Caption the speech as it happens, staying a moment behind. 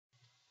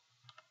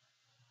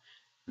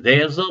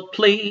There's a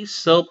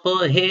place up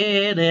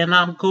ahead and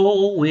I'm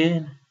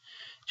going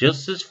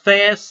just as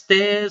fast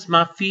as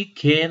my feet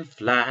can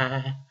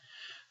fly.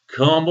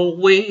 Come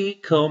away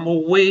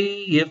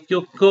if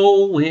you're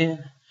going.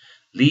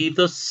 Leave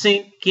the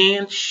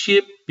sinking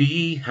ship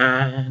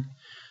behind.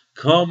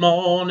 Come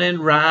on and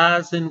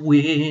rise and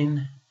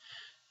win.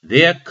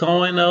 They're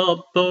going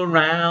up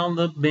around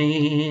the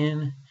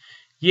bend.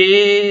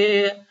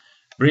 Yeah,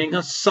 bring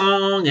a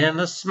song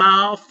and a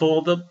smile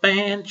for the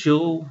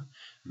banjo.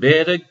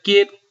 Better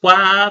get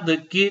while the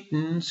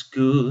getting's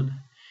good.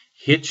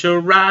 Hitch a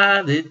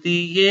ride at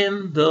the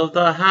end of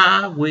the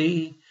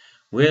highway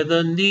where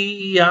the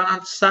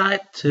neon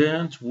sight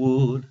turns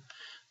wood.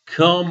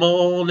 Come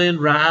on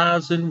and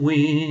rise and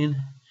win.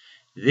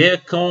 They're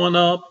going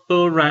up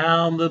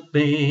around the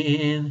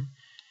bend.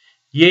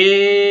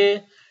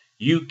 Yeah,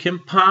 you can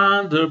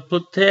ponder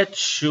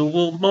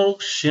perpetual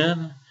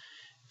motion.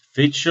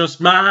 Fix your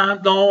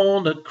mind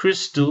on a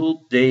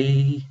crystal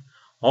day.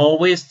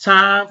 Always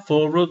time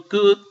for a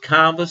good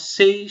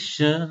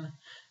conversation.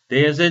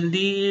 There's an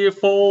ear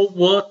for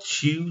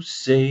what you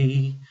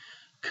say.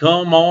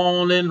 Come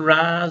on and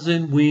rise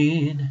and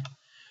win.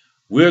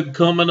 We're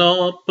coming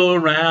up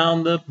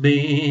around the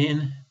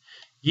bend.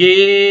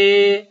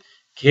 Yeah,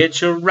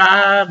 catch a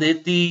ride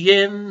at the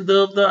end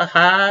of the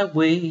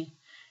highway,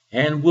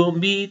 and we'll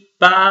meet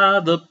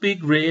by the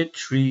big red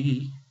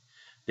tree.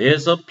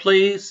 There's a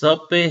place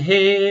up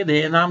ahead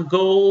and I'm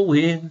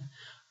going.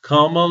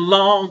 Come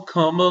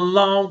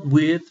along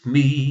with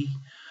me.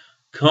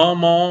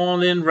 Come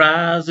on and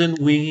rise and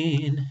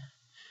win.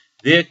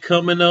 They're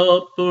coming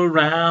up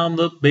around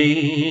the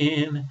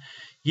bend.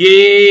 Yeah,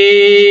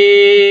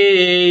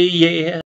 yeah.